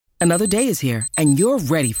Another day is here, and you're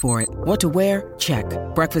ready for it. What to wear? Check.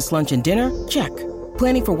 Breakfast, lunch, and dinner? Check.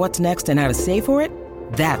 Planning for what's next and how to save for it?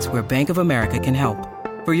 That's where Bank of America can help.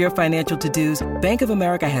 For your financial to-dos, Bank of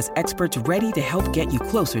America has experts ready to help get you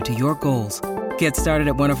closer to your goals. Get started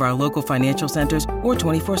at one of our local financial centers or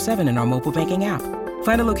 24/7 in our mobile banking app.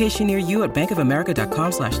 Find a location near you at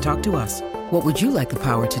bankofamerica.com/talktous. What would you like the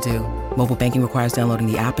power to do? Mobile banking requires downloading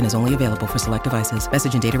the app and is only available for select devices.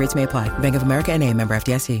 Message and data rates may apply. Bank of America N.A., member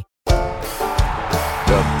FDIC.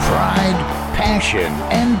 The pride, passion,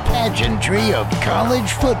 and pageantry of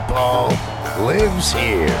college football lives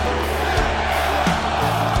here.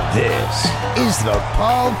 This is the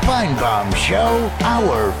Paul Feinbaum Show,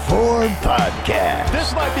 Hour 4 podcast.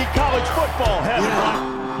 This might be college football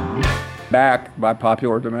heaven. Back by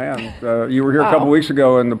popular demand. You were here a couple weeks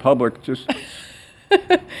ago, and the public just...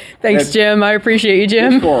 Thanks, Jim. I appreciate you,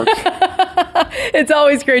 Jim. It's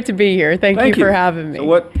always great to be here. Thank you for having me.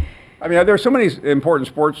 So there are so many important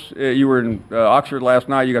sports. You were in Oxford last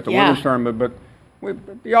night. You got the women's tournament, but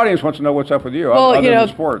the audience wants to know what's up with you. Well, other than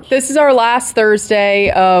sports. This is our last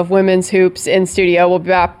Thursday of women's hoops in studio.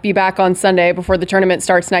 We'll be back on Sunday before the tournament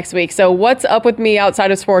starts next week. So what's up with me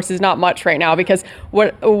outside of sports is not much right now, because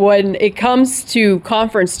when it comes to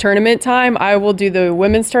conference tournament time, I will do the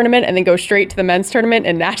women's tournament and then go straight to the men's tournament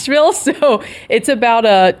in Nashville. So it's about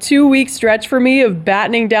a 2-week stretch for me of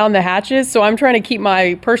battening down the hatches. So I'm trying to keep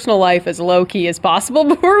my personal life as low key as possible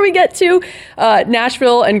before we get to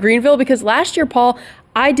Nashville and Greenville, because last year, Paul,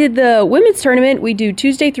 I did the women's tournament. We do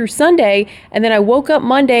Tuesday through Sunday, and then I woke up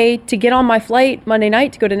Monday to get on my flight Monday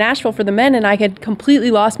night to go to Nashville for the men, and I had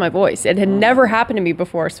completely lost my voice. It had never happened to me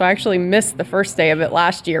before, so I actually missed the first day of it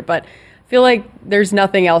last year, but I feel like there's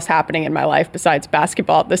nothing else happening in my life besides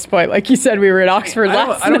basketball at this point. Like you said, we were in Oxford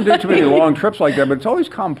last night. I don't do too many long trips like that, but it's always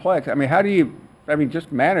complex. I mean, how do you,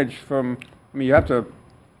 just manage you have to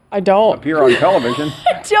I don't appear on television.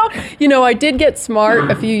 I did get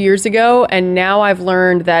smart a few years ago, and now I've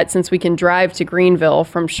learned that since we can drive to Greenville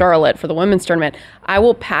from Charlotte for the women's tournament, I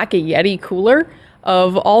will pack a Yeti cooler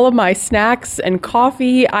of all of my snacks and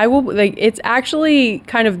coffee. It's actually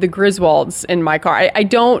kind of the Griswolds in my car. I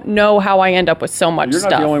don't know how I end up with so much stuff.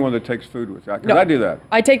 You're not the only one that takes food with that. No, I do that.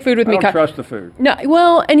 I take food with me. I don't trust the food. No,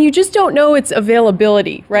 well, and you just don't know its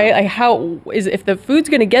availability, right? Like if the food's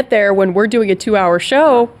going to get there when we're doing a 2-hour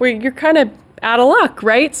show, you're kind of out of luck,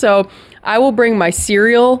 right? So I will bring my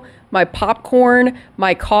cereal, my popcorn,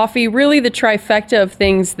 my coffee, really the trifecta of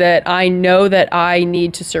things that I know that I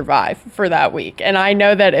need to survive for that week. And I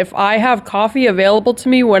know that if I have coffee available to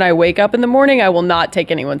me when I wake up in the morning, I will not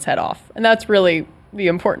take anyone's head off. And that's really the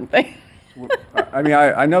important thing. I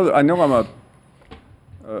know I'm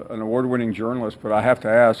an award-winning journalist, but I have to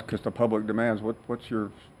ask, because the public demands, what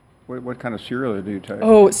kind of cereal do you take?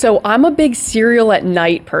 Oh, so I'm a big cereal at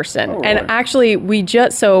night person. Oh, and right. actually, we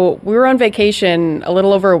were on vacation a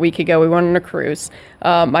little over a week ago. We went on a cruise.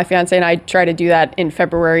 My fiance and I try to do that in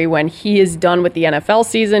February when he is done with the NFL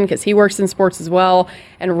season, because he works in sports as well,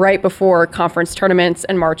 and right before conference tournaments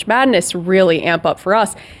and March Madness really amp up for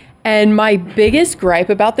us. And my biggest gripe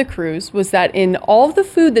about the cruise was that in all of the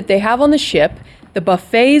food that they have on the ship, the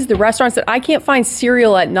buffets, the restaurants, that I can't find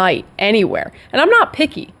cereal at night anywhere. And I'm not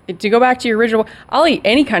picky. To go back to your original, I'll eat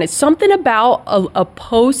any kind of, something about a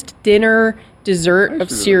post-dinner dessert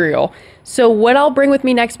of cereal. So what I'll bring with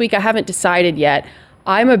me next week, I haven't decided yet.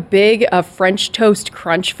 I'm a big French Toast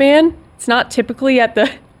Crunch fan. It's not typically at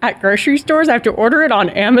grocery stores. I have to order it on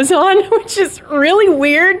Amazon, which is really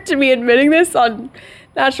weird to be admitting this on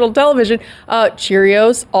national television.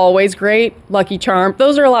 Cheerios, always great. Lucky Charm.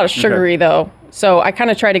 Those are a lot of sugary, though. So I kind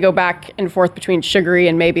of try to go back and forth between sugary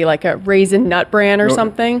and maybe like a Raisin Nut Bran or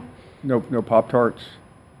something. No Pop-Tarts?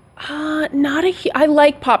 I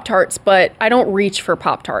like Pop-Tarts, but I don't reach for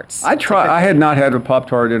Pop-Tarts. I had not had a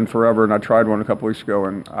Pop-Tart in forever, and I tried one a couple weeks ago,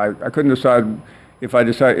 and I couldn't decide if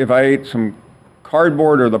I ate some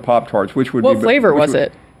cardboard or the Pop-Tarts, which would be... What flavor was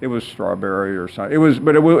it? It was strawberry or something.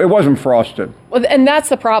 It wasn't frosted. Well, and that's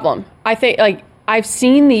the problem. I think, I've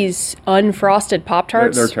seen these unfrosted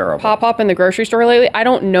Pop-Tarts they're terrible. Pop up in the grocery store lately. I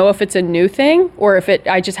don't know if it's a new thing or if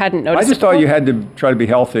I just hadn't noticed. I just thought you had to try to be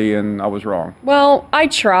healthy, and I was wrong. Well, I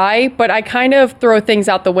try, but I kind of throw things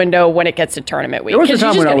out the window when it gets to tournament week. There was a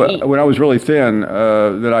time when I was really thin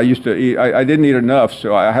that I used to eat. I didn't eat enough,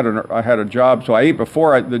 so I had a job. So I ate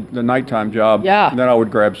before the nighttime job. Yeah. And then I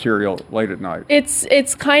would grab cereal late at night.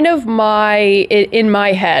 It's kind of in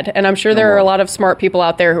my head, and I'm sure there are a lot of smart people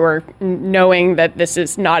out there who are knowing that this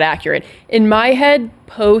is not accurate. In my head,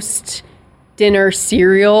 post dinner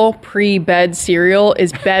cereal, pre-bed cereal,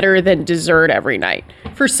 is better than dessert every night.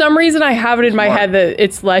 For some reason, I have it in my head that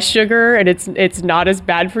it's less sugar and it's not as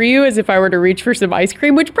bad for you as if I were to reach for some ice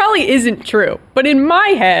cream, which probably isn't true. But in my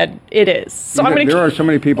head, it is. So there are so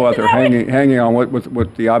many people out there hanging on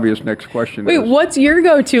what the obvious next question is. Wait, what's your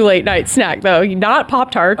go-to late night snack though? Not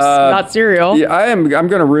Pop-Tarts, not cereal. Yeah, I'm going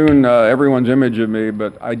to ruin everyone's image of me,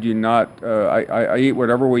 but I do not. I eat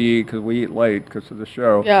whatever we eat because we eat late because of the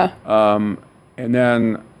show. Yeah. And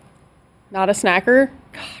then. Not a snacker?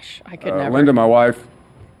 Gosh, I could never. Linda, my wife.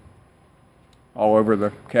 All over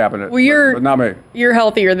the cabinet, well, but not me. You're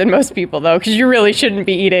healthier than most people, though, because you really shouldn't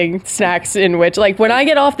be eating snacks in which, like, when I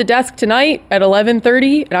get off the desk tonight at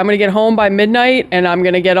 11:30, and I'm going to get home by midnight, and I'm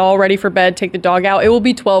going to get all ready for bed, take the dog out, it will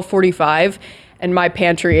be 12:45, and my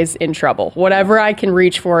pantry is in trouble. Whatever I can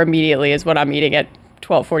reach for immediately is what I'm eating at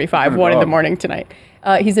 12:45, 1 in the morning tonight.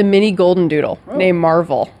 He's a mini golden doodle named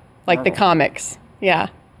Marvel, like the comics. Yeah.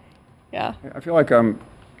 I feel like I'm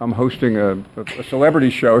hosting a celebrity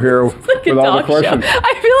show here with a all the dog questions. show.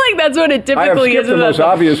 I feel like that's what it typically is. I have skipped the most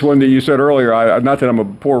obvious one that you said earlier. Not that I'm a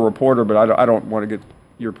poor reporter, but I don't want to get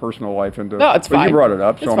your personal life into. No, it's fine. But you brought it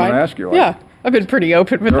up, so I'm going to ask you. Yeah, I've been pretty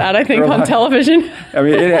open with that, I think, on television. I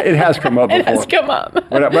mean, it has come up before. It has come up.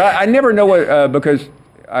 But I never know what, because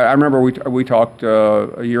I remember we talked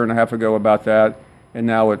a year and a half ago about that. And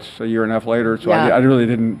now it's a year and a half later, so I really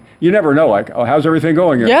didn't. You never know, like, oh, how's everything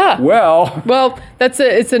going? Yeah. Well,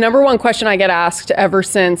 it's the number one question I get asked ever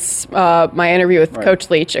since my interview with Coach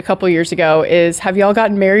Leach a couple years ago is, have y'all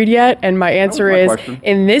gotten married yet? And my answer is,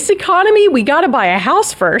 in this economy, we got to buy a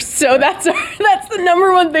house first. So that's the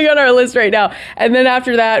number one thing on our list right now. And then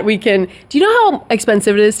after that, we can. Do you know how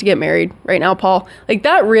expensive it is to get married right now, Paul? Like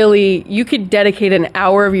that really, you could dedicate an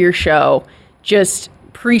hour of your show just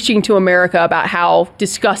preaching to America about how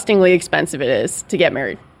disgustingly expensive it is to get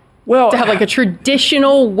married. Well, to have like a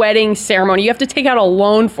traditional wedding ceremony, you have to take out a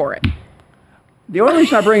loan for it. The only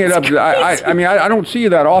reason I bring it up is I don't see you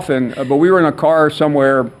that often, but we were in a car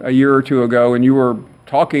somewhere a year or two ago, and you were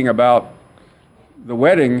talking about the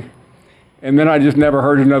wedding, and then I just never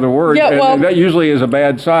heard another word. Yeah, well, and that usually is a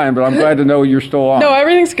bad sign, but I'm glad to know you're still on. No,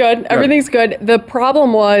 everything's good. Everything's good. The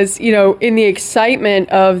problem was, in the excitement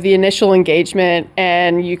of the initial engagement,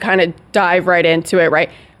 and you kind of dive right into it, right?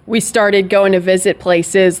 We started going to visit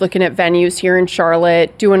places, looking at venues here in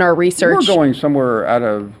Charlotte, doing our research. You were going somewhere out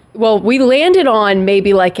of... Well, we landed on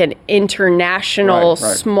maybe like an international,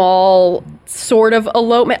 small sort of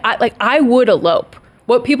elopement. I would elope.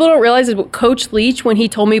 What people don't realize is what Coach Leach, when he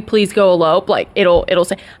told me, please go elope, like it'll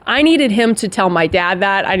say, I needed him to tell my dad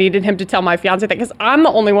that. I needed him to tell my fiance that, because I'm the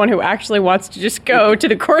only one who actually wants to just go to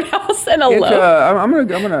the courthouse and elope. I'm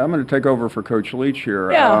gonna take over for Coach Leach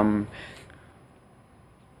here. Yeah.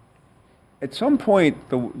 At some point,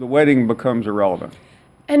 the wedding becomes irrelevant.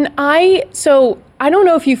 And I don't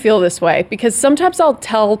know if you feel this way, because sometimes I'll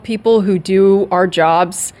tell people who do our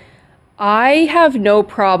jobs, I have no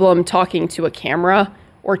problem talking to a camera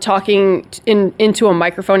or talking into a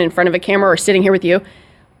microphone in front of a camera or sitting here with you.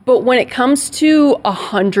 But when it comes to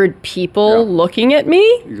 100 people looking at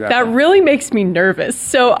me, that really makes me nervous.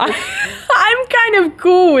 So I'm kind of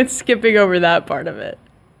cool with skipping over that part of it.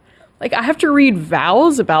 Like, I have to read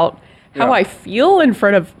vows about how I feel in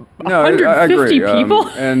front of 150 people.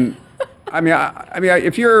 And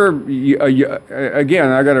if you're,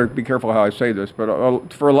 again, I got to be careful how I say this,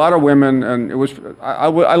 but for a lot of women, and I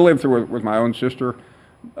lived through it with my own sister.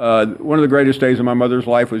 One of the greatest days of my mother's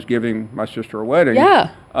life was giving my sister a wedding.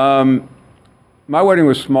 Yeah. My wedding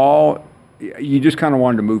was small. You just kind of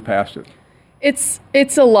wanted to move past it. It's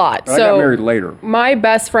a lot. But I got married later. My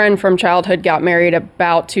best friend from childhood got married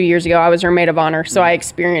about 2 years ago. I was her maid of honor, so I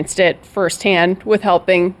experienced it firsthand with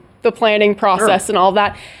helping the planning process and all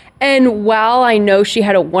that. And while I know she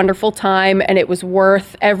had a wonderful time and it was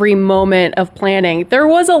worth every moment of planning, there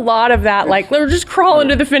was a lot of that, like, they're just crawling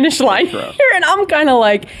to the finish line here. And I'm kind of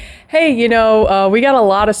like, hey, we got a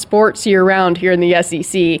lot of sports year round here in the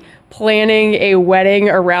SEC. Planning a wedding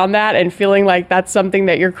around that and feeling like that's something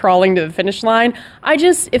that you're crawling to the finish line.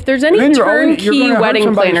 if there's any turnkey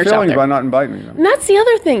wedding planners out there. By not inviting them. And that's the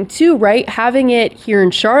other thing too, right? Having it here in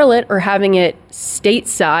Charlotte or having it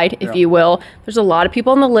stateside, if you will, there's a lot of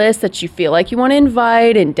people on the list that you feel like you want to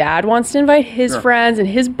invite, and dad wants to invite his friends and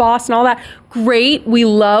his boss and all that. Great. We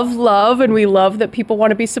love, and we love that people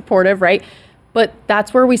want to be supportive, right? But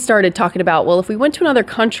that's where we started talking about, well, if we went to another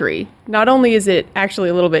country, not only is it actually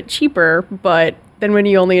a little bit cheaper, but then when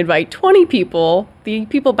you only invite 20 people, the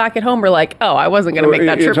people back at home are like, oh, I wasn't going to make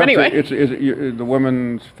that trip anyway. The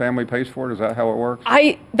woman's family pays for it? Is that how it works?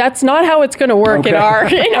 That's not how it's going to work in our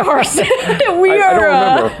we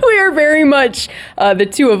are very much the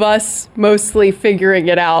two of us mostly figuring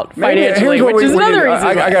it out financially, which is another reason.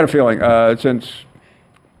 I got a feeling since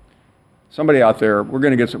somebody out there, we're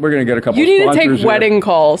going to get a couple. You need to take here. wedding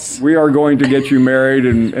calls. We are going to get you married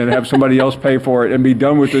and have somebody else pay for it and be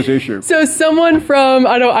done with this issue. So someone from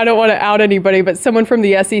I don't want to out anybody, but someone from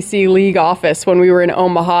the SEC league office when we were in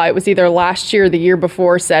Omaha, it was either last year or the year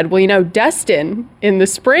before, said, well, Destin in the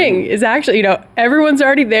spring is actually, everyone's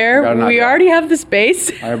already there. We already have the space.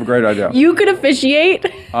 I have a great idea. You could officiate.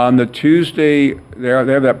 On the Tuesday, they have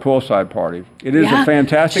that poolside party. It is a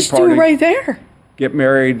fantastic just party. Do it right there. Get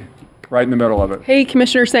married. Right in the middle of it. Hey,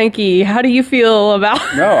 Commissioner Sankey, how do you feel about?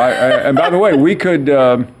 No, and by the way, we could.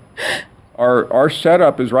 Our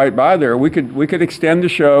setup is right by there. We could extend the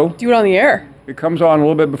show. Do it on the air. It comes on a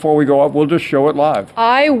little bit before we go up. We'll just show it live.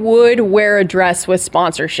 I would wear a dress with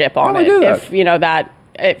sponsorship on it.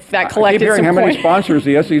 If that collected some I keep hearing how many points. sponsors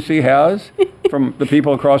the SEC has from the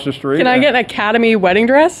people across the street. Can I get an Academy wedding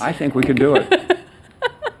dress? I think we could do it.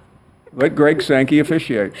 Let Greg Sankey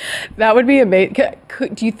officiate. That would be amazing.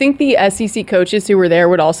 Do you think the SEC coaches who were there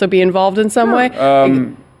would also be involved in some way?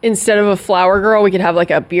 Instead of a flower girl, we could have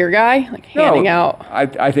like a beer guy, handing out.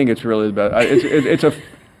 I think it's really the best. It's a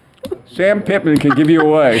Sam Pittman can give you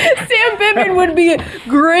away. Sam Pittman would be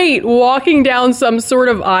great walking down some sort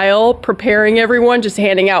of aisle, preparing everyone, just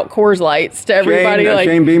handing out Coors Lights to everybody.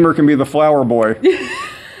 Shane Beamer can be the flower boy.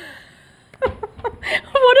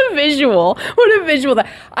 What a visual.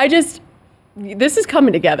 This is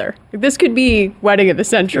coming together. This could be wedding of the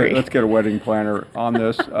century. Let's get a wedding planner on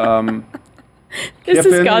this. This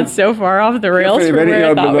has gone so far off the rails.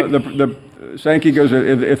 The Sankey goes,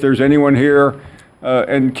 if there's anyone here,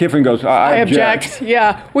 and Kiffin goes, I object.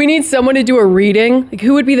 Yeah, we need someone to do a reading. Like,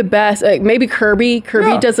 who would be the best? Maybe Kirby.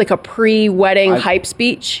 Kirby does like a pre-wedding hype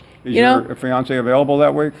speech. Is your fiance available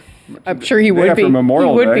that week? I'm sure he would be.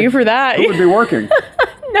 Memorial Day. Be for that. Who would be working?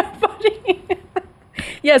 Nobody.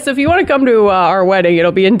 Yeah, so if you want to come to our wedding,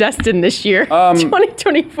 it'll be in Destin this year,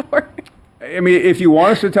 2024. I mean, if you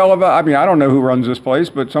want us to tell about, I don't know who runs this place,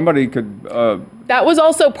 but somebody could. That was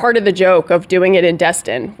also part of the joke of doing it in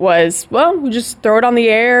Destin was, we'll just throw it on the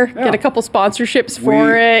air, get a couple sponsorships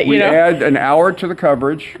for it. We add an hour to the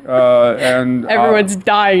coverage. And everyone's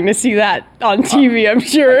dying to see that on TV, I'm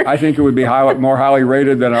sure. I think it would be more highly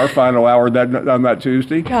rated than our final hour on that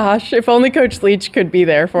Tuesday. Gosh, if only Coach Leach could be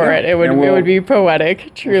there for it, it would be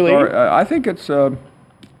poetic, truly. I think it's...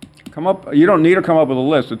 Come up. You don't need to come up with a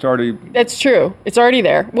list. It's already. That's true. It's already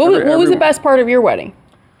there. What was the best part of your wedding?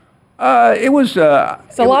 It was. So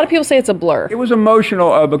a lot of people say it's a blur. It was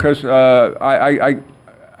emotional because I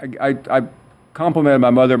complimented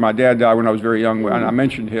my mother. My dad died when I was very young, and I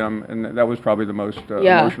mentioned him, and that was probably the most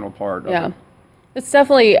emotional part. Of it. It's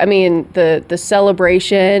definitely. I mean, the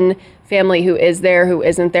celebration, family who is there, who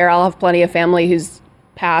isn't there. I'll have plenty of family who's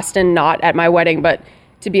passed and not at my wedding, but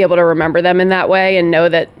to be able to remember them in that way and know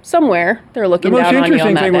that somewhere they're looking down on you on that day. The most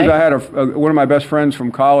interesting thing was I had one of my best friends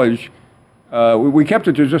from college. We kept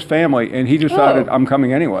it to just family, and he decided I'm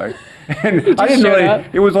coming anyway. And I didn't really.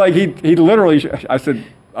 It was like he literally. I said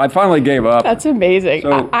I finally gave up. That's amazing.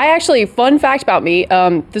 So, I actually, fun fact about me.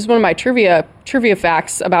 This is one of my trivia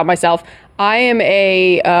facts about myself. I am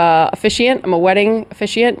a officiant. I'm a wedding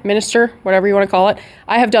officiant, minister, whatever you want to call it.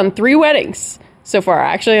 I have done 3 weddings. So far,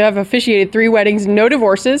 actually, I've officiated 3 weddings, no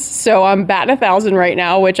divorces. So I'm batting 1,000 right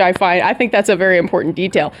now, which I think that's a very important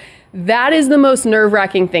detail. That is the most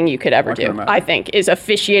nerve-wracking thing you could ever do, I think, is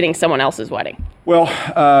officiating someone else's wedding. Well,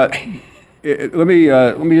 let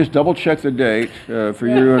me just double check the date for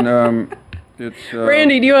you, and it's.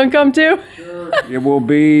 Randy, do you want to come too? Sure. It will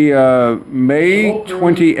be May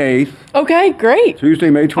 28th. Okay, great. Tuesday,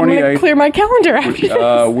 May 28th. I'm going to clear my calendar after this.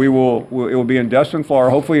 It will be in Destin,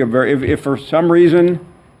 Florida. Hopefully, if for some reason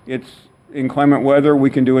it's inclement weather, we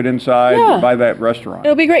can do it inside by that restaurant.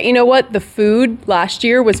 It'll be great. You know what? The food last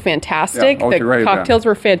year was fantastic. The cocktails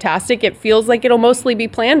were fantastic. It feels like it'll mostly be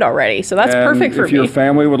planned already. So that's perfect for me. If your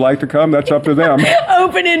family would like to come, that's up to them.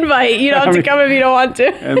 Open invite. You don't have to come if you don't want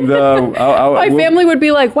to. And my family would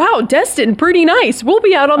be like, wow, Destin, pretty nice. We'll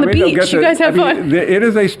be out on the beach. You guys have fun. It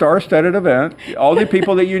is a star-studded event. All the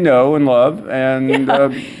people that you know and love. And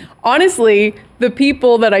honestly, the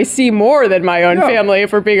people that I see more than my own family,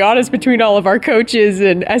 if we're being honest, between all of our coaches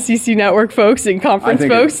and SEC Network folks and conference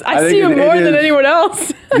folks, I see them more than anyone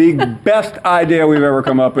else. The best idea we've ever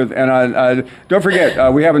come up with. And I don't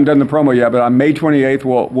forget, we haven't done the promo yet, but on May 28th,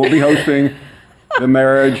 we'll be hosting the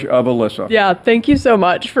marriage of Alyssa. Yeah, thank you so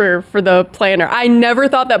much for the planner. I never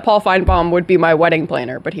thought that Paul Feinbaum would be my wedding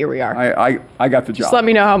planner, but here we are. I got the job. Just let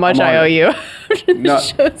me know how much I owe you after the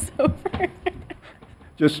show's over.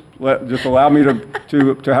 Just allow me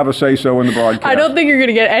to have a say-so in the broadcast. I don't think you're going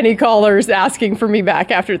to get any callers asking for me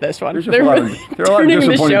back after this one. There are a lot of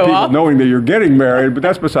disappointed people knowing that you're getting married, but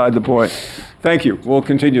that's beside the point. Thank you. We'll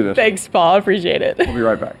continue this. Thanks, Paul. I appreciate it. We'll be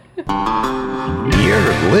right back.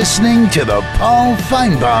 You're listening to the Paul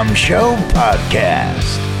Feinbaum Show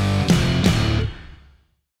podcast.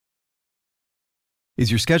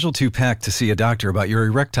 Is your schedule too packed to see a doctor about your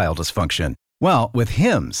erectile dysfunction? Well, with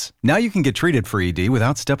Hims, now you can get treated for ED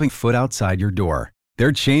without stepping foot outside your door.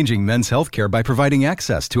 They're changing men's healthcare by providing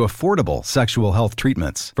access to affordable sexual health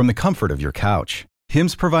treatments from the comfort of your couch.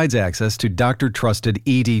 Hims provides access to doctor-trusted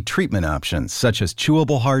ED treatment options such as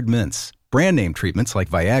chewable hard mints, brand name treatments like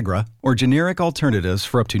Viagra, or generic alternatives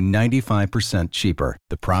for up to 95% cheaper.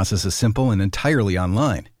 The process is simple and entirely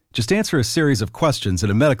online. Just answer a series of questions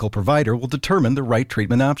and a medical provider will determine the right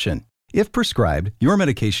treatment option. If prescribed, your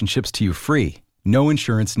medication ships to you free. No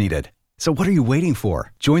insurance needed. So what are you waiting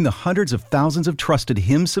for? Join the hundreds of thousands of trusted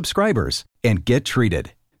Hims subscribers and get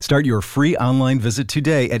treated. Start your free online visit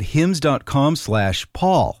today at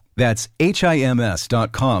hims.com/Paul. That's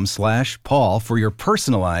HIMS.com/Paul for your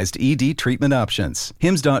personalized ED treatment options.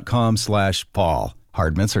 hims.com/Paul.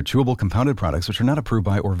 Hard mints are chewable compounded products which are not approved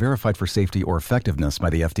by or verified for safety or effectiveness by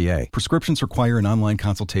the FDA. Prescriptions require an online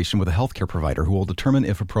consultation with a healthcare provider who will determine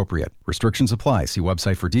if appropriate. Restrictions apply. See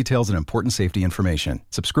website for details and important safety information.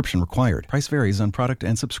 Subscription required. Price varies on product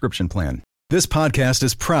and subscription plan. This podcast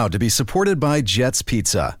is proud to be supported by Jets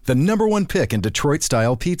Pizza, the #1 pick in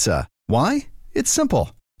Detroit-style pizza. Why? It's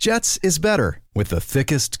simple. Jets is better. With the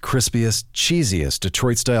thickest, crispiest, cheesiest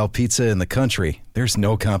Detroit-style pizza in the country, there's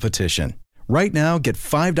no competition. Right now, get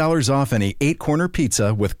 $5 off any 8-corner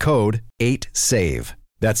pizza with code 8SAVE.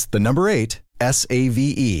 That's the number 8,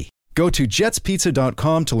 SAVE. Go to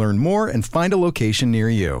jetspizza.com to learn more and find a location near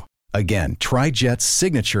you. Again, try Jet's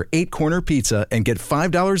signature 8-corner pizza and get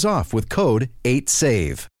 $5 off with code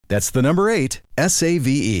 8SAVE. That's the number 8,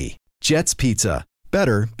 SAVE. Jet's Pizza.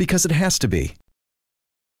 Better because it has to be.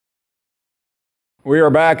 We are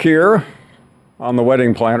back here on the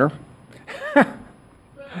wedding planner.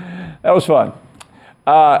 That was fun.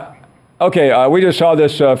 We just saw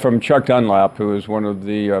this from Chuck Dunlap, who is one of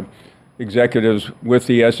the executives with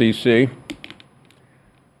the SEC.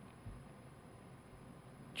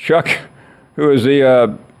 Chuck, who is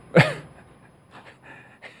the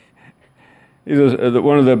he's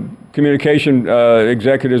one of the communication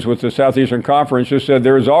executives with the Southeastern Conference, just said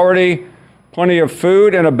there is already plenty of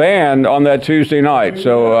food and a band on that Tuesday night.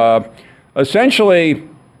 So essentially,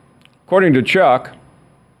 according to Chuck,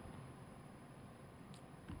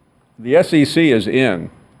 the SEC is in.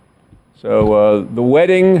 So the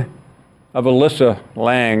wedding of Alyssa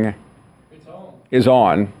Lang is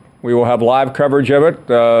on. We will have live coverage of it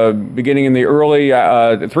beginning in the early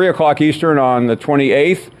 3 o'clock Eastern on the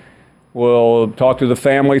 28th. We'll talk to the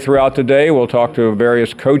family throughout the day. We'll talk to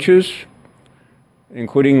various coaches,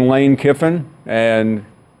 including Lane Kiffin and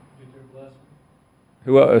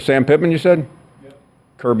Sam Pittman, you said? Yep.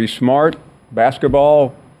 Kirby Smart,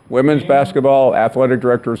 basketball, women's basketball, athletic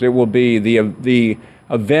directors. It will be the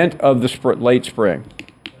event of the late spring.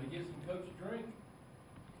 Get some Coach Drink.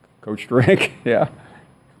 Coach Drink, yeah.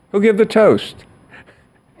 Who'll give the toast?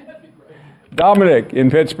 Dominic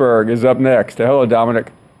in Pittsburgh is up next. Hello,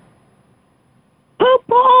 Dominic. Pope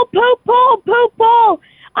Paul.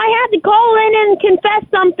 I had to call in and confess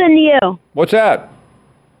something to you. What's that?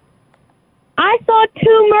 I saw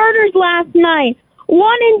 2 murders last night.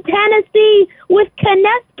 One in Tennessee with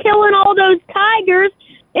Kness killing all those tigers,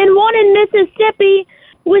 and one in Mississippi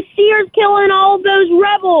with Sears killing all those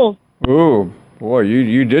rebels. Ooh, boy,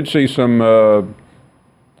 you did see some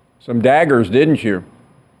daggers, didn't you?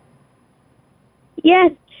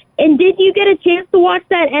 Yes. And did you get a chance to watch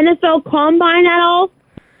that NFL Combine at all?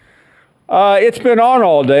 It's been on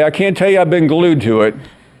all day. I can't tell you I've been glued to it.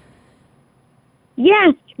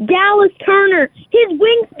 Yes, Dallas Turner. His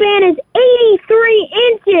wingspan is 83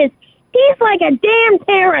 inches. He's like a damn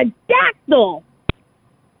pterodactyl.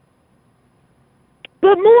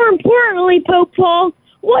 But more importantly, Pope Paul,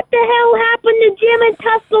 what the hell happened to Jim in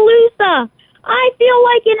Tuscaloosa? I feel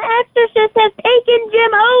like an exorcist has taken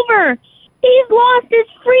Jim over. He's lost his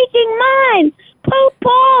freaking mind. Pope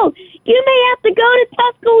Paul, you may have to go to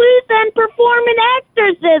Tuscaloosa and perform an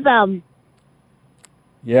exorcism.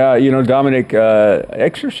 Yeah, Dominic,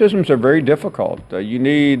 exorcisms are very difficult. You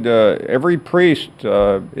need every priest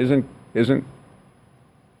isn't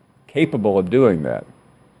capable of doing that.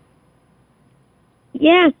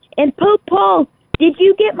 Yeah, and Pope Paul, did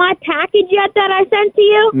you get my package yet that I sent to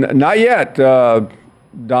you? Not yet,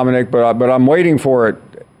 Dominic, but I'm waiting for it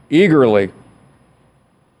eagerly.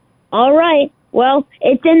 All right. Well,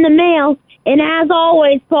 it's in the mail. And as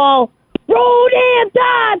always, Paul, roll damn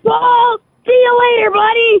tide, Paul. See you later,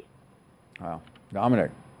 buddy. Wow, Dominic,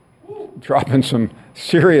 dropping some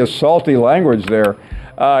serious salty language there.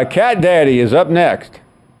 Cat Daddy is up next.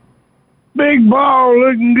 Big Ball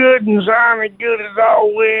looking good and sounding good as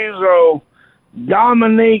always. So,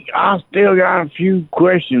 Dominique, I still got a few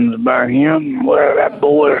questions about him, whether that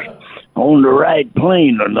boy's on the right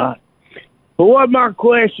plane or not. But what my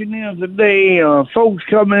question is today, folks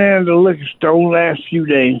coming into the liquor store the last few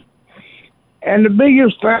days, and the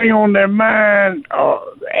biggest thing on their mind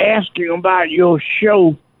asking about your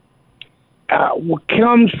show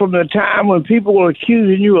comes from the time when people were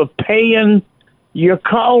accusing you of paying your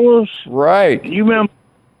callers. Right. You remember?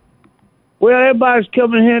 Well, everybody's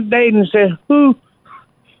coming here today and says, who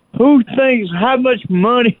thinks how much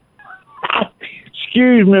money?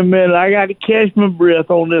 Excuse me a minute. I got to catch my breath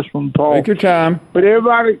on this one, Paul. Take your time. But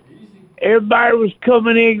everybody was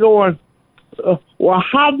coming in going, well,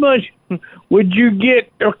 how much would you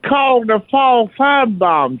get to call the Fall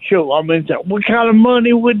Firebomb show? I mean, what kind of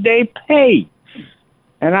money would they pay?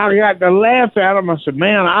 And I got to laugh at them. I said,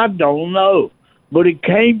 man, I don't know. But it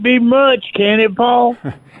can't be much, can it, Paul?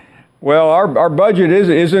 Well, our budget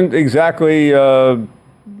isn't exactly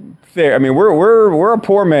fair. I mean, we're a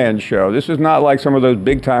poor man's show. This is not like some of those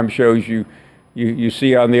big time shows you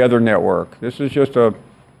see on the other network. This is just a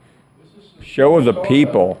show of the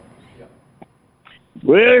people.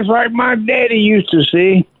 Well, it's like my daddy used to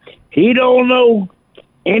say. He don't know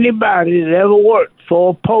anybody that ever worked for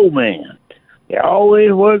a poor man. They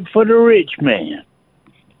always worked for the rich man.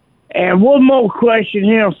 And one more question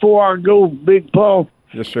here before I go, Big Paul.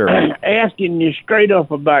 Yes, sir. Asking you straight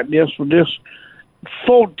up about this for this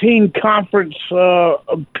 14 conference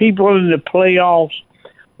people in the playoffs.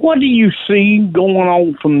 What do you see going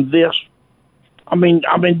on from this? I mean,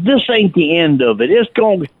 this ain't the end of it. It's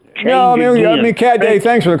going to change. No, I again. mean, Cat Day,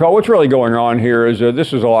 thanks for the call. What's really going on here is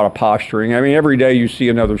this is a lot of posturing. I mean, every day you see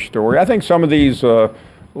another story. I think some of these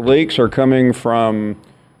leaks are coming from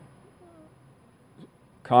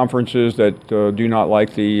conferences that do not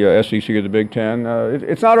like the SEC or the Big Ten.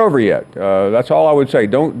 It's not over yet. That's all I would say.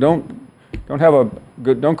 Don't go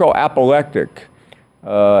apoplectic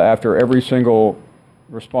after every single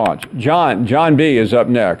response. John B is up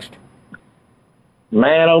next.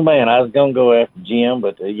 Man, oh man, I was gonna go after Jim,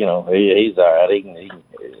 but he's all right. He can,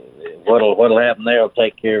 what'll happen there will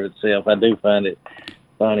take care of itself. I do find it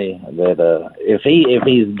funny that if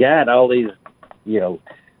he's got all these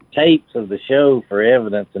tapes of the show for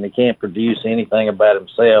evidence and he can't produce anything about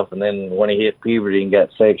himself, and then when he hit puberty and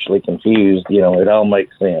got sexually confused, it all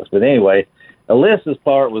makes sense. But anyway, Alyssa's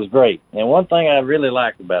part was great, and one thing I really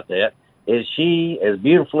liked about that is she, as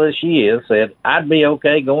beautiful as she is, said, I'd be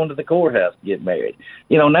okay going to the courthouse to get married.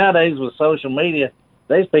 Nowadays with social media,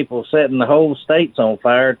 these people setting the whole states on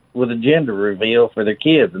fire with a gender reveal for their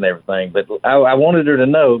kids and everything. But I wanted her to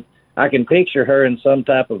know I can picture her in some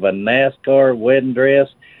type of a NASCAR wedding dress,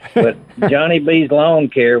 but Johnny B's Lawn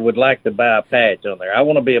Care would like to buy a patch on there. I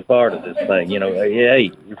want to be a part of this thing.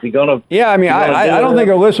 Hey, if you're going to... Yeah, I mean, I don't think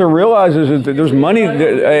Alyssa realizes that there's money,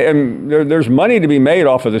 and there's money to be made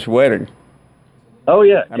off of this wedding. Oh,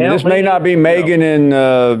 yeah. I mean, this may not be Meghan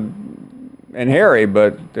and Harry,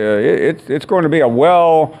 but it's going to be a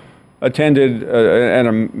well-attended and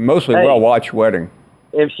a mostly well-watched wedding.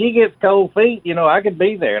 If she gets cold feet, I could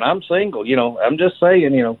be there, and I'm single. I'm just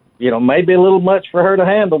saying, maybe a little much for her to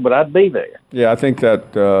handle, but I'd be there. Yeah, I think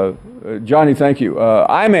that, Johnny, thank you.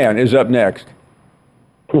 I-Man is up next.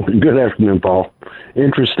 Good afternoon, Paul.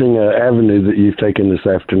 Interesting avenue that you've taken this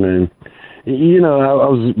afternoon. I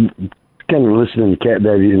was kind of listening to Cat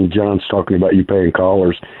Daddy and John's talking about you paying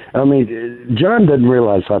callers. I mean, John doesn't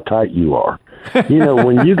realize how tight you are.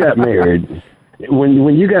 When you got married...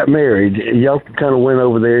 When you got married, y'all kind of went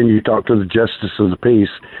over there and you talked to the justice of the peace,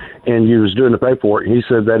 and you was doing the paperwork. And he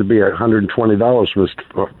said that'd be $120,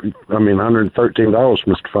 $113,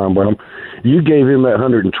 Mr. Feinbaum. You gave him that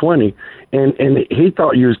 $120, and he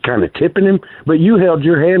thought you was kind of tipping him, but you held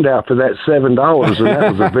your hand out for that $7, and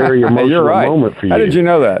that was a very emotional moment for you. How did you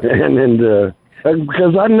know that? And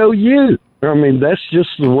because I know you. I mean, that's just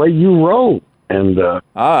the way you roll. And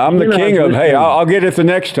I'm the king of, hey, I'll get it the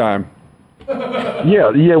next time.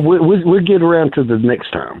 Yeah, we'll get around to the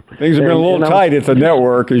next time. Things have been a little tight at the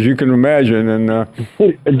network, as you can imagine, and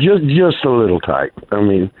just a little tight. I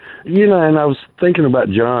mean, and I was thinking about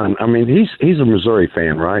John. I mean, he's a Missouri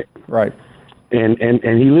fan, right? Right. And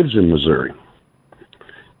he lives in Missouri.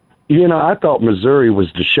 I thought Missouri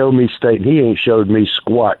was the show me state, and he ain't showed me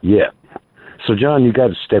squat yet. So, John, you got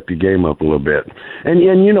to step your game up a little bit.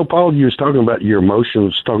 And Paul, you was talking about your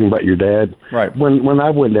emotions, talking about your dad. Right. When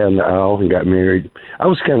I went down the aisle and got married, I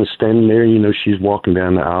was kind of standing there. She's walking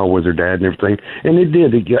down the aisle with her dad and everything. And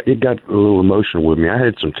it got a little emotional with me. I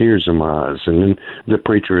had some tears in my eyes. And then the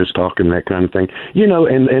preacher is talking, that kind of thing.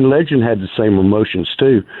 And Legend had the same emotions,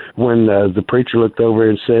 too. When the preacher looked over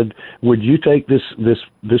and said, would you take this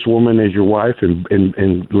woman as your wife?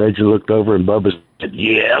 And Legend looked over and Bubba said,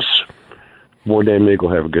 yes. Boy, Dan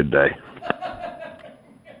Meagle, have a good day.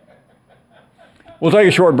 We'll take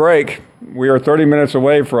a short break. We are 30 minutes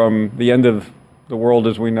away from the end of the world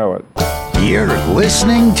as we know it. You're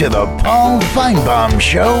listening to the Paul Feinbaum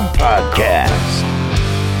Show podcast.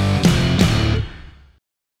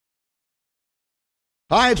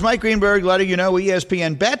 Hi, it's Mike Greenberg letting you know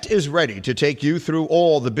ESPN Bet is ready to take you through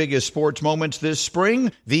all the biggest sports moments this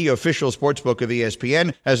spring. The official sportsbook of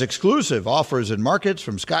ESPN has exclusive offers and markets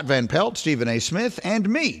from Scott Van Pelt, Stephen A. Smith, and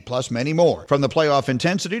me, plus many more. From the playoff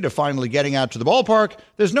intensity to finally getting out to the ballpark,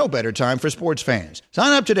 there's no better time for sports fans.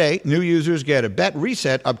 Sign up today. New users get a bet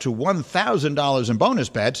reset up to $1,000 in bonus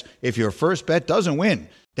bets if your first bet doesn't win.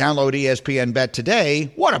 Download ESPN Bet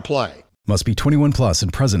today. What a play. Must be 21 plus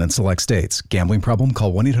and present in select states. Gambling problem?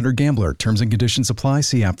 Call 1-800-GAMBLER. Terms and conditions apply.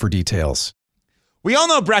 See app for details. We all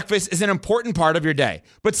know breakfast is an important part of your day.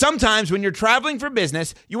 But sometimes when you're traveling for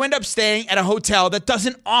business, you end up staying at a hotel that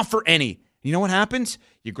doesn't offer any. You know what happens?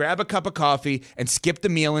 You grab a cup of coffee and skip the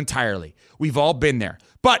meal entirely. We've all been there.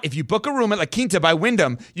 But if you book a room at La Quinta by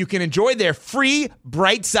Wyndham, you can enjoy their free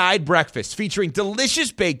Bright Side breakfast featuring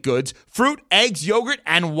delicious baked goods, fruit, eggs, yogurt,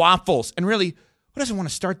 and waffles. And really, who doesn't want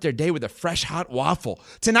to start their day with a fresh, hot waffle?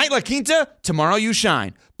 Tonight, La Quinta, tomorrow you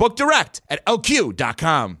shine. Book direct at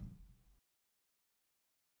lq.com.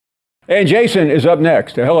 And Jason is up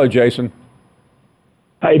next. Hello, Jason.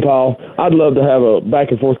 Hey, Paul. I'd love to have a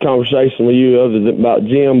back-and-forth conversation with you other than about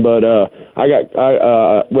Jim, but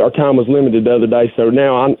our time was limited the other day, so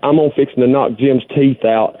now I'm on fixing to knock Jim's teeth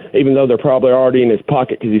out, even though they're probably already in his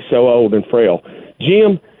pocket because he's so old and frail.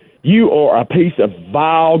 Jim, you are a piece of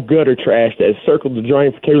vile gutter trash that has circled the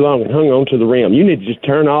drain for too long and hung on to the rim. You need to just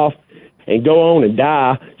turn off and go on and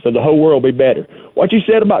die so the whole world will be better. What you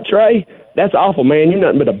said about Trey, that's awful, man. You're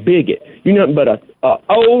nothing but a bigot. You're nothing but a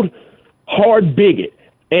old, hard bigot.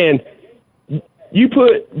 And you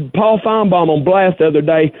put Paul Feinbaum on blast the other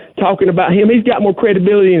day talking about him. He's got more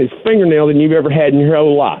credibility in his fingernail than you've ever had in your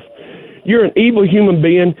whole life. You're an evil human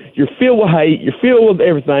being. You're filled with hate. You're filled with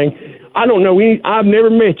everything. I don't know I've never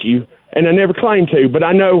met you, and I never claimed to, but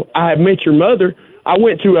I know I have met your mother. I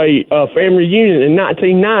went to a family reunion in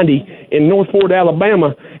 1990 in North Fort,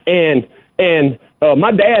 Alabama, and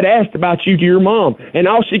my dad asked about you to your mom, and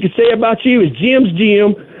all she could say about you is Jim's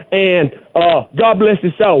Jim, and God bless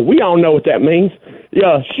his soul. We all know what that means.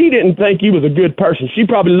 Yeah, she didn't think you was a good person. She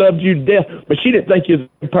probably loved you to death, but she didn't think you was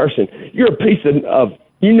a good person. You're a piece of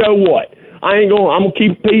you know what. I'm gonna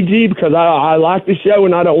keep PG because I like the show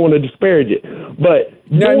and I don't want to disparage it. But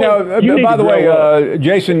by the way,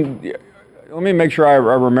 Jason, let me make sure I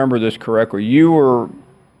remember this correctly. You were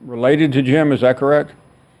related to Jim, is that correct?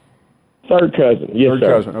 Third cousin, yes, sir.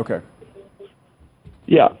 Third cousin, okay.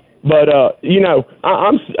 Yeah, but I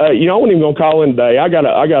wasn't even gonna call in today. I got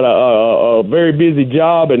a very busy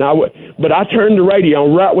job, but I turned the radio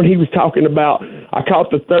on right when he was talking about. I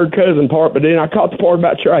caught the third cousin part, but then I caught the part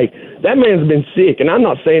about Trey. That man's been sick, and I'm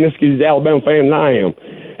not saying this because he's an Alabama fan and I am.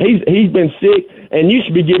 He's been sick, and you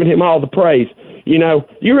should be giving him all the praise.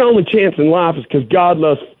 Your only chance in life is because God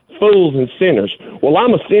loves fools and sinners. Well,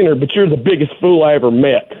 I'm a sinner, but you're the biggest fool I ever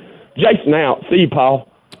met. Jason out. See you, Paul.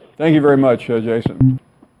 Thank you very much, Jason.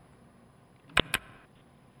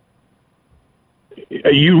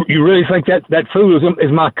 You really think that fool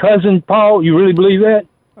is my cousin, Paul? You really believe that?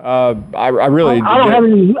 I really. I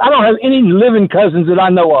don't have any living cousins that I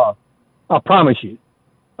know of. I promise you.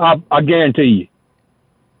 I guarantee you.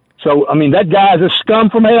 So I mean, that guy's a scum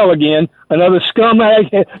from hell again, another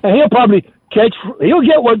scumbag, and he'll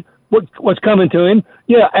get what's coming to him.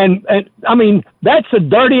 Yeah, and I mean that's the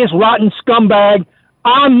dirtiest, rotten scumbag.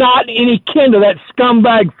 I'm not any kin to that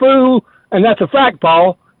scumbag fool, and that's a fact,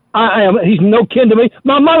 Paul. I am. He's no kin to me.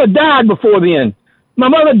 My mother died before then. My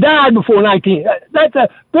mother died before 19.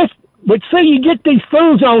 But see, you get these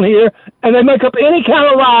fools on here, and they make up any kind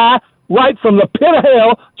of lie right from the pit of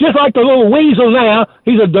hell, just like the little weasel now.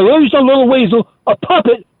 He's a delusional little weasel, a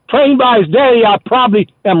puppet trained by his daddy. I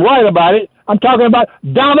probably am right about it. I'm talking about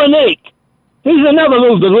Dominique. He's another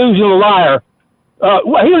little delusional liar. He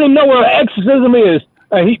don't even know what exorcism is.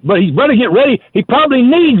 But he's better get ready. He probably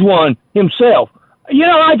needs one himself.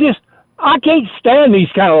 I can't stand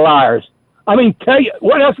these kind of liars. I mean, tell you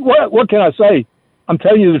what else? What can I say? I'm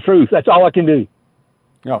telling you the truth. That's all I can do.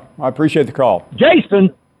 No, I appreciate the call.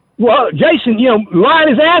 Jason, lied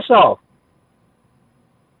his ass off.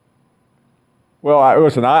 Well,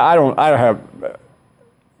 listen, I don't have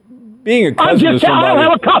being a cousin to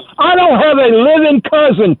somebody. I don't have a living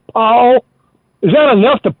cousin, Paul. Is that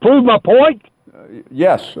enough to prove my point?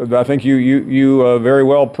 Yes, I think you very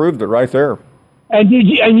well proved it right there. And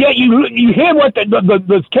yet you hear what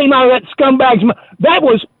the came out of that scumbag's mouth. That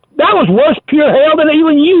was worse pure hell than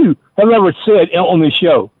even you have ever said on this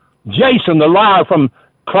show. Jason, the liar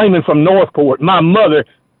claiming from Northport. My mother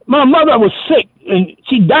was sick and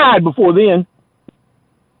she died before then.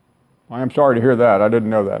 I am sorry to hear that. I didn't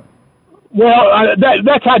know that. Well,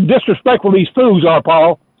 that's how disrespectful these fools are,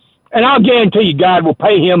 Paul. And I'll guarantee you God will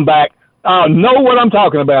pay him back. I know what I'm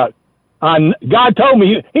talking about. God told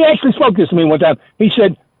me, he actually spoke this to me one time. He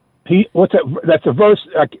said, what's that? That's a verse.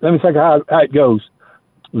 Let me think how it goes.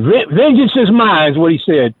 Vengeance is mine is what he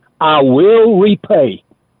said. I will repay.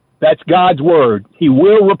 That's God's word. He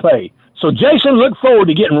will repay. So, Jason, look forward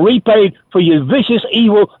to getting repaid for your vicious,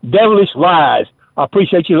 evil, devilish lies. I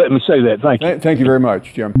appreciate you letting me say that. Thank you. Thank you very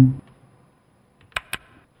much, Jim.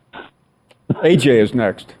 AJ is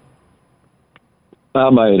next. I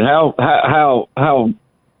mean, how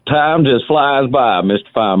time just flies by,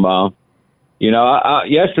 Mr. Feinbaum.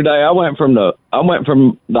 Yesterday I went from the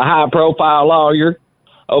high profile lawyer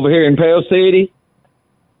over here in Pell City.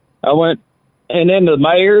 And then the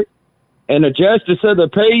mayor and the justice of the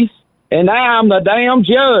peace, and now I'm the damn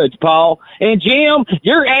judge, Paul. And Jim,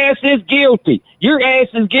 your ass is guilty. Your ass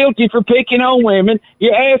is guilty for picking on women.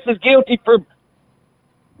 Your ass is guilty for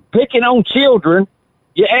picking on children.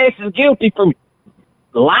 Your ass is guilty for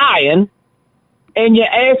lying. And your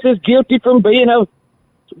ass is guilty from being a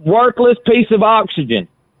worthless piece of oxygen.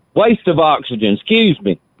 Waste of oxygen, excuse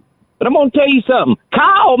me. But I'm going to tell you something.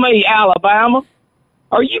 Call me, Alabama.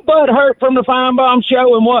 Are you butthurt from the Feinbaum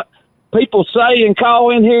Show and what people say and call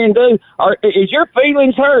in here and do? Is your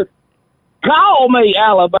feelings hurt? Call me,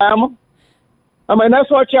 Alabama. I mean,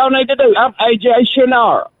 that's what y'all need to do. I'm AJ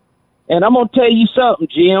Shannara. And I'm going to tell you something,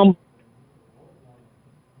 Jim.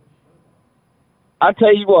 I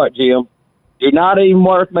tell you what, Jim. You're not even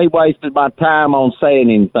worth me wasting my time on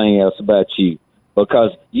saying anything else about you,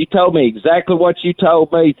 because you told me exactly what you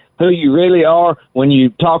told me, who you really are, when you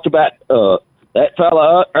talked about that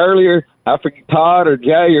fella earlier. I forget, Todd or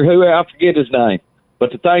Jay or who, I forget his name.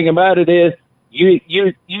 But the thing about it is,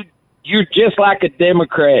 you're just like a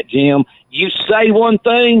Democrat, Jim. You say one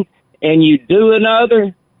thing and you do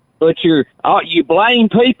another, but you blame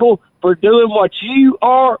people for doing what you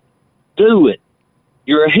are doing.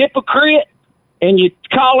 You're a hypocrite. And you're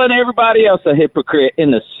calling everybody else a hypocrite in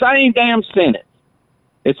the same damn sentence.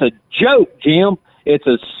 It's a joke, Jim. It's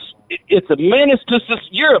a menace to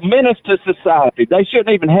you're a menace to society. They shouldn't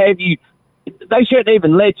even have you. They shouldn't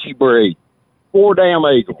even let you breathe. Poor damn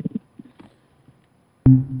eagle.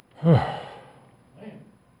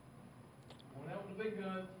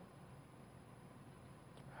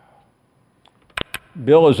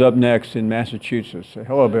 Bill is up next in Massachusetts.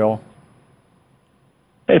 Hello, Bill.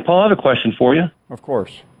 Hey, Paul, I have a question for you. Of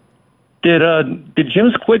course. Did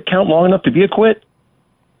Jim's quit count long enough to be a quit?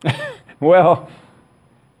 Well,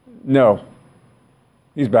 no.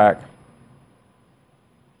 He's back.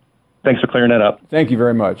 Thanks for clearing that up. Thank you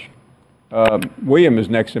very much. William is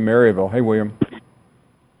next in Maryville. Hey, William.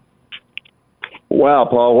 Wow,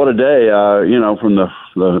 Paul, what a day. From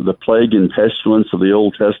the plague and pestilence of the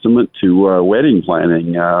Old Testament to wedding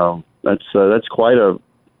planning. That's quite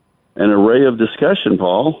an array of discussion,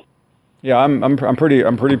 Paul. Yeah, I'm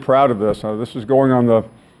pretty proud of this. This is going on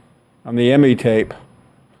the Emmy tape.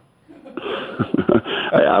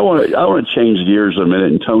 I want to change gears a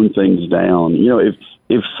minute and tone things down.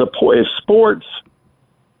 If sports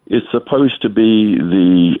is supposed to be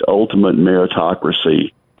the ultimate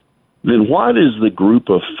meritocracy, then why does the group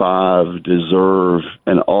of five deserve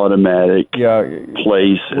an automatic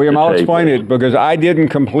place at William, the I'll table? explain it, because I didn't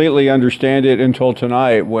completely understand it until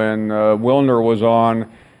tonight when Wilner was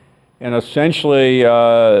on. And essentially,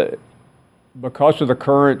 because of the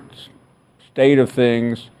current state of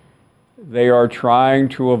things, they are trying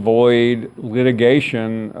to avoid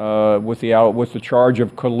litigation with the charge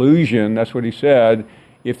of collusion. That's what he said.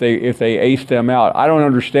 If they ace them out, I don't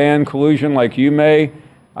understand collusion like you may.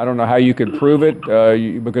 I don't know how you could prove it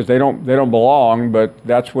because they don't belong. But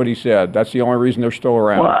that's what he said. That's the only reason they're still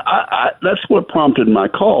around. Well, that's what prompted my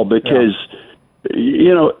call, because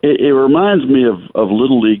it reminds me of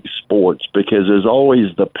Little League sports, because there's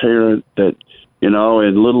always the parent that You know,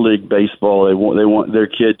 in Little League baseball, they want their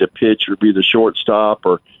kid to pitch or be the shortstop,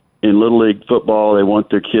 or in Little League football, they want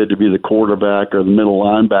their kid to be the quarterback or the middle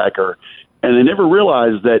linebacker. And they never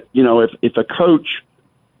realize that, you know, if a coach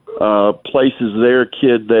places their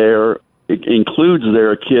kid there, includes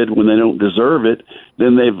their kid when they don't deserve it,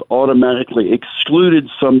 then they've automatically excluded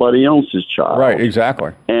somebody else's child. Right,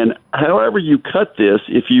 exactly. And however you cut this,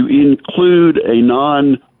 if you include a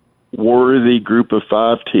non-worthy group of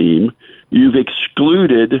 5 team, you've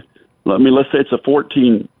excluded, let's say it's a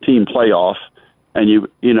 14-team playoff, and you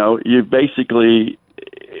basically,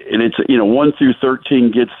 and it's, 1 through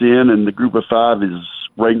 13 gets in, and the group of 5 is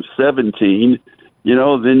ranked 17,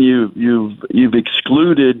 then you've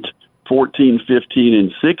excluded 14, 15,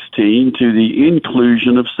 and 16 to the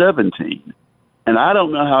inclusion of 17. And I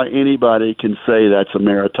don't know how anybody can say that's a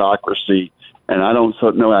meritocracy, and I don't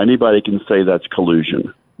know how anybody can say that's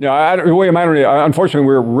collusion. Yeah, William, unfortunately,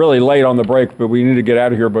 we're really late on the break, but we need to get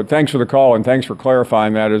out of here. But thanks for the call, and thanks for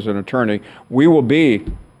clarifying that as an attorney. We will be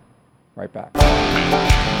right back.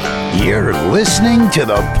 You're listening to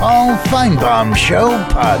the Paul Feinbaum Show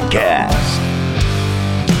podcast.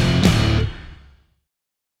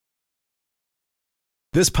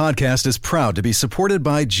 This podcast is proud to be supported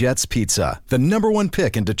by Jets Pizza, the #1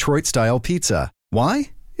 pick in Detroit-style pizza. Why?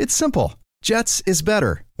 It's simple. Jets is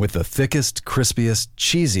better. With the thickest, crispiest,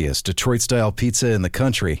 cheesiest Detroit-style pizza in the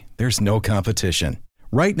country, there's no competition.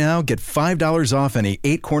 Right now, get $5 off any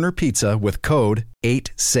 8-corner pizza with code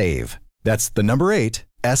 8SAVE. That's the number 8,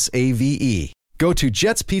 SAVE. Go to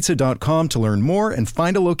jetspizza.com to learn more and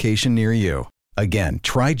find a location near you. Again,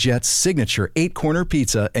 try Jet's signature 8-corner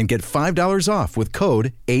pizza and get $5 off with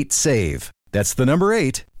code 8SAVE. That's the number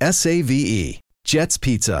 8, SAVE. Jet's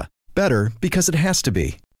Pizza. Better because it has to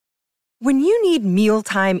be. When you need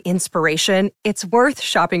mealtime inspiration, it's worth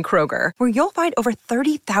shopping Kroger, where you'll find over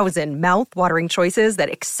 30,000 mouth-watering choices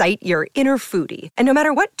that excite your inner foodie. And no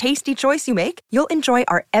matter what tasty choice you make, you'll enjoy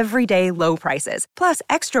our everyday low prices, plus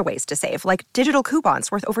extra ways to save, like digital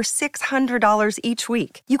coupons worth over $600 each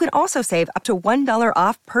week. You can also save up to $1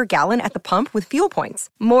 off per gallon at the pump with fuel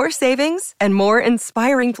points. More savings and more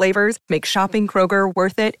inspiring flavors make shopping Kroger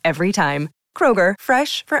worth it every time. Kroger,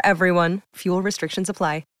 fresh for everyone. Fuel restrictions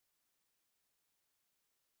apply.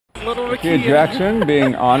 Kid Jackson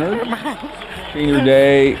being honored. Senior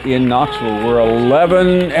Day in Knoxville. We're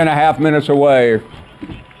 11 and a half minutes away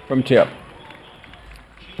from tip.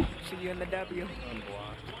 See you in the W.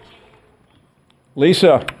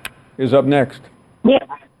 Lisa is up next. Yeah.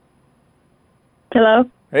 Hello?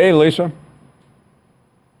 Hey, Lisa.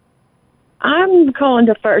 I'm calling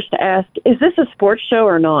to first ask, is this a sports show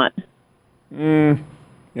or not? Am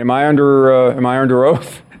I under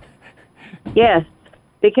oath? Yes.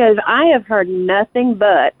 Because I have heard nothing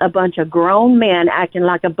but a bunch of grown men acting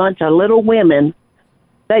like a bunch of little women.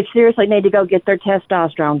 They seriously need to go get their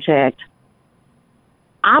testosterone checked.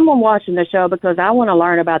 I'm watching the show because I want to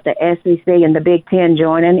learn about the SEC and the Big Ten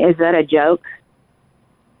joining. Is that a joke?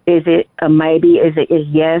 Is it a maybe? Is it a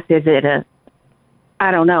yes? Is it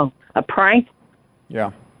I don't know, a prank?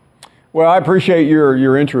 Yeah. Well, I appreciate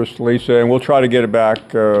your interest, Lisa, and we'll try to get it back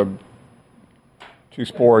to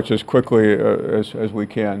sports as quickly as we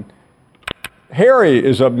can. Harry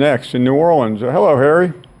is up next in New Orleans. Hello,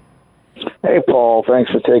 Harry. Hey, Paul. Thanks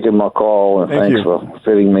for taking my call, and thanks for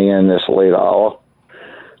fitting me in this late hour.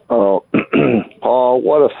 Paul,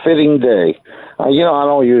 what a fitting day. I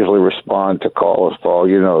don't usually respond to callers, Paul.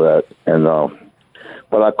 You know that. And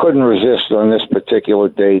but I couldn't resist on this particular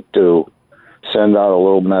date to send out a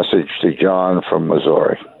little message to John from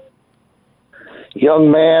Missouri.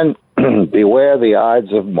 Young man, beware the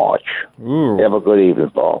Ides of March. Ooh. Have a good evening,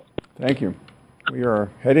 Paul. Thank you. We are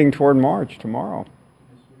heading toward March tomorrow.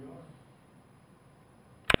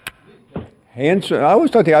 I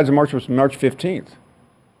always thought the Ides of March was March 15th.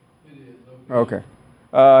 Okay.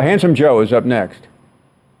 Handsome Joe is up next.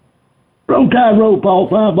 Roll Tide, roll, Paul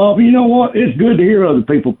Feinbaum. You know what? It's good to hear other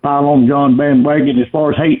people pile on John bandwagon as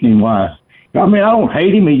far as hating him wise. I mean, I don't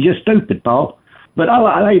hate him. He's just stupid, Paul. But I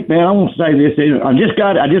want to say this.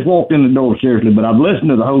 I just walked in the door, seriously, but I've listened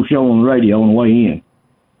to the whole show on the radio on the way in.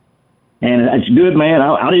 And it's good, man.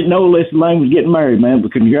 I didn't know Alyssa Lang was getting married, man,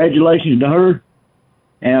 but congratulations to her.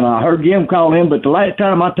 And I heard Jim call in, but the last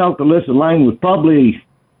time I talked to Alyssa Lang was probably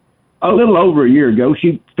a little over a year ago.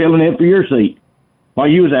 She filling in for your seat while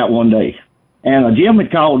you was out one day. And Jim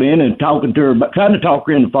had called in and talking to her, but trying to talk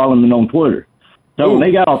her into following me on Twitter. So when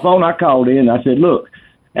they got off the phone, I called in. I said, look,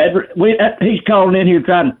 he's calling in here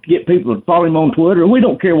trying to get people to follow him on Twitter. We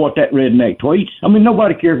don't care what that redneck tweets. I mean,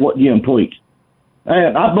 nobody cares what Jim tweets.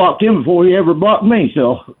 And I blocked him before he ever blocked me.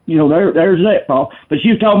 So, there's that, Paul. But she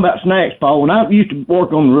was talking about snacks, Paul. When I used to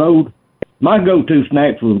work on the road, my go-to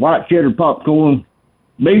snacks was white cheddar popcorn,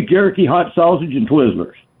 beef jerky, hot sausage, and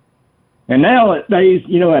Twizzlers. And nowadays,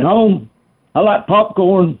 at home, I like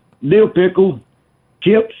popcorn, dill pickle,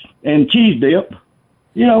 chips, and cheese dip.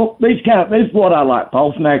 This is what I like,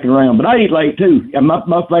 Paul, snacking around. But I eat late, too. And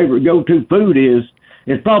my favorite go-to food is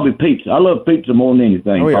probably pizza. I love pizza more than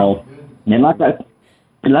anything, Paul. And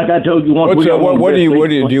like I told you once, what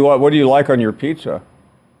do you like on your pizza?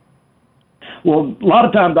 Well, a lot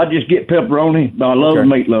of times I just get pepperoni, but I love the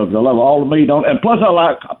meatloaves. I love all the meat on it. And plus I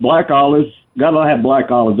like black olives. Gotta have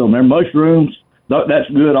black olives on there. Mushrooms, that's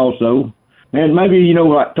good also. And maybe,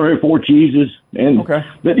 like 3 or 4 cheeses.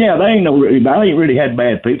 But yeah, I ain't really had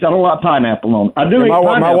bad pizza. I don't like pineapple on it. I do eat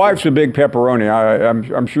pineapple. My wife's a big pepperoni.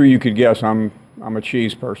 I'm sure you could guess I'm a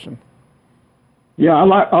cheese person. Yeah, I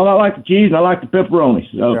like the cheese and I like the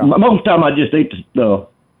pepperoni. Most of the time I just eat the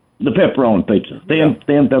pepperoni pizza. Thin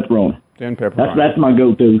pepperoni. Thin pepperoni. That's my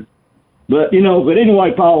go-to. But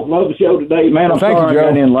anyway, Paul, love the show today. Man, I'm sorry I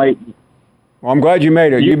got in late. Well, I'm glad you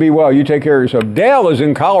made it. You be well. You take care of yourself. Dale is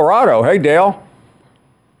in Colorado. Hey, Dale.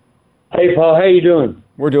 Hey, Paul. How you doing?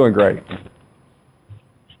 We're doing great.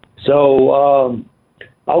 So,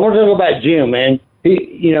 I want to talk about Jim, man.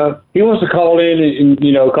 He wants to call in and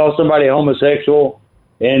call somebody homosexual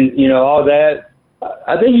and, all that.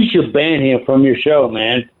 I think you should ban him from your show,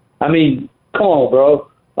 man. I mean, come on,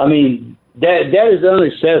 bro. I mean, that is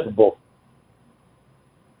unacceptable.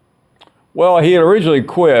 Well, he had originally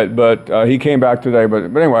quit, but he came back today. But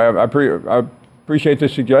anyway, I appreciate the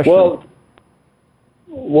suggestion.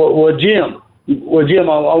 Well, Jim, I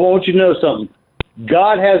want you to know something.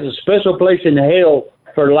 God has a special place in hell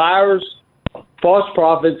for liars, false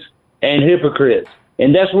prophets, and hypocrites.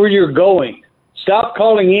 And that's where you're going. Stop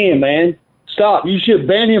calling in, man. Stop. You should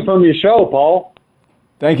ban him from your show, Paul.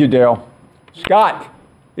 Thank you, Dale. Scott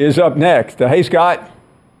is up next. Hey, Scott.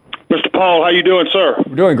 Mr. Paul, how you doing, sir?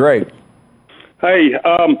 We're doing great. Hey,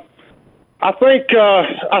 I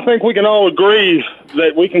think we can all agree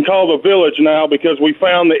that we can call the village now because we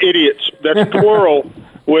found the idiots. That's plural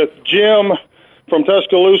with Jim from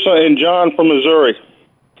Tuscaloosa and John from Missouri.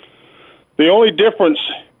 The only difference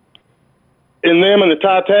in them and the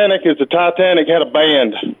Titanic is the Titanic had a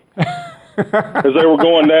band as they were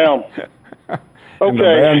going down.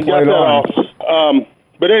 Okay, got that off.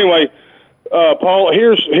 But anyway, Paul,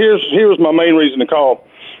 here's my main reason to call.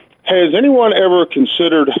 Has anyone ever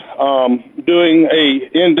considered doing a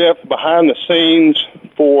in-depth behind the scenes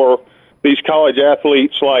for these college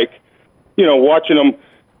athletes, like, watching them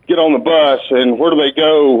get on the bus and where do they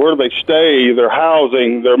go, where do they stay, their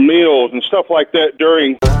housing, their meals, and stuff like that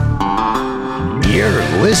during...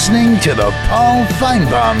 You're listening to the Paul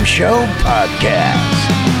Feinbaum Show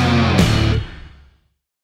podcast.